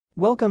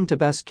Welcome to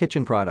Best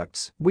Kitchen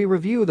Products. We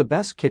review the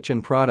best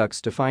kitchen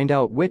products to find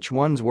out which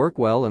ones work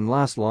well and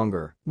last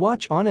longer.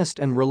 Watch honest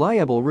and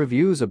reliable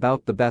reviews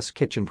about the best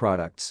kitchen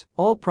products.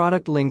 All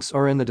product links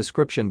are in the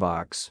description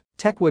box.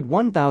 Techwood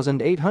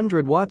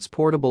 1800 watts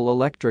Portable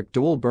Electric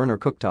Dual Burner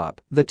Cooktop.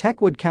 The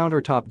Techwood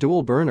Countertop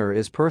Dual Burner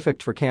is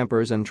perfect for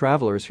campers and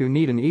travelers who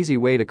need an easy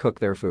way to cook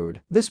their food.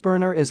 This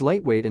burner is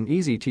lightweight and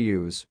easy to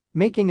use,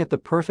 making it the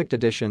perfect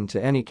addition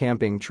to any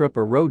camping trip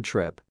or road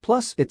trip.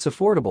 Plus, it's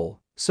affordable,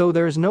 so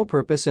there's no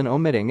purpose in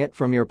omitting it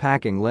from your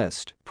packing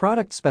list.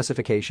 Product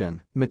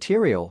specification: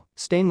 material,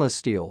 stainless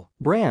steel.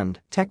 Brand,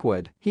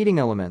 Techwood. Heating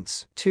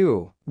elements: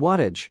 2.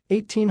 Wattage,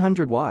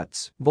 1800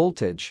 watts.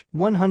 Voltage,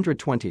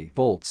 120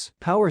 volts.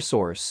 Power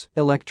source,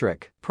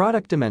 electric.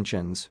 Product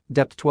dimensions: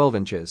 depth 12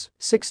 inches,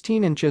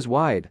 16 inches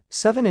wide,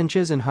 7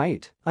 inches in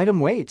height.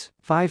 Item weight: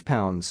 5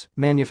 pounds.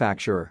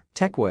 Manufacturer: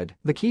 Techwood.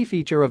 The key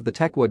feature of the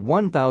Techwood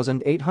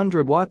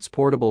 1800 watts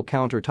Portable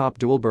Countertop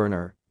Dual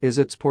Burner is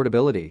its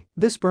portability.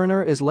 This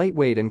burner is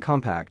lightweight and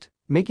compact,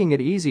 making it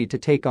easy to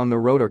take on the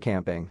road or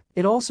camping.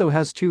 It also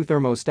has 2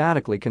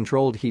 thermostatically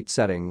controlled heat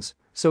settings,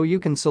 so you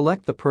can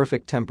select the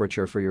perfect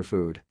temperature for your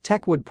food.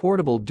 Techwood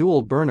Portable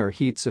Dual Burner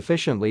heats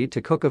efficiently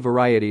to cook a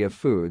variety of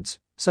foods,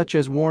 such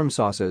as warm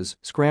sauces,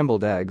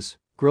 scrambled eggs,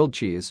 grilled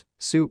cheese,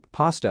 soup,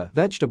 pasta,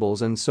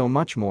 vegetables, and so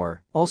much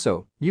more.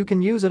 Also, you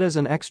can use it as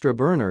an extra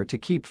burner to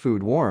keep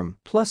food warm.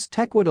 Plus,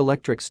 Techwood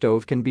electric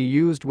stove can be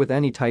used with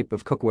any type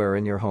of cookware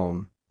in your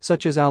home,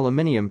 such as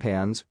aluminum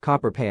pans,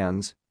 copper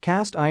pans,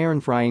 cast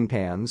iron frying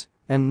pans,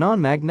 and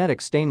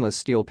non-magnetic stainless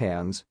steel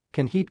pans,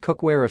 can heat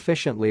cookware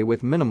efficiently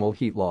with minimal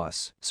heat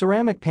loss.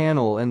 Ceramic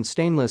panel and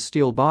stainless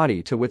steel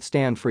body to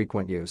withstand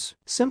frequent use.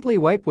 Simply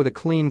wipe with a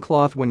clean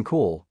cloth when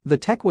cool. The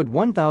Techwood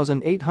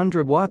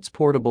 1800 watts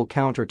Portable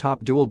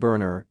Countertop Dual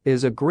Burner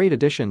is a great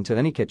addition to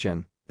any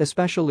kitchen,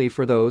 especially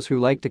for those who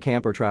like to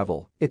camp or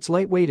travel. It's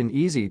lightweight and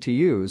easy to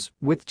use,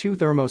 with 2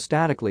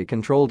 thermostatically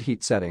controlled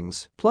heat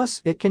settings.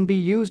 Plus, it can be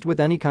used with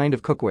any kind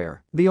of cookware.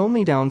 The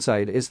only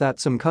downside is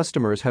that some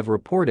customers have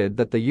reported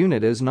that the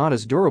unit is not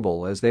as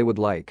durable as they would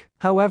like.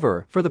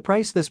 However, for the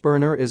price, this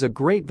burner is a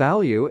great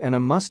value and a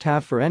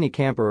must-have for any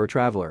camper or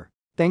traveler.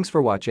 Thanks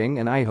for watching,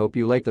 and I hope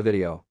you liked the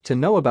video. To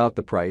know about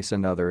the price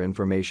and other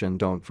information,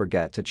 don't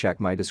forget to check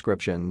my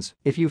descriptions.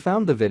 If you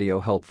found the video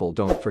helpful,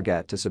 don't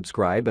forget to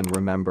subscribe and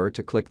remember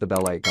to click the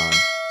bell icon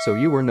so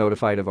you are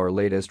notified of our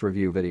latest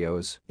review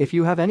videos. If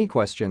you have any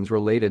questions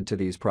related to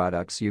these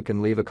products, you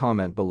can leave a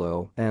comment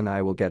below and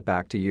I will get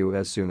back to you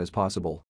as soon as possible.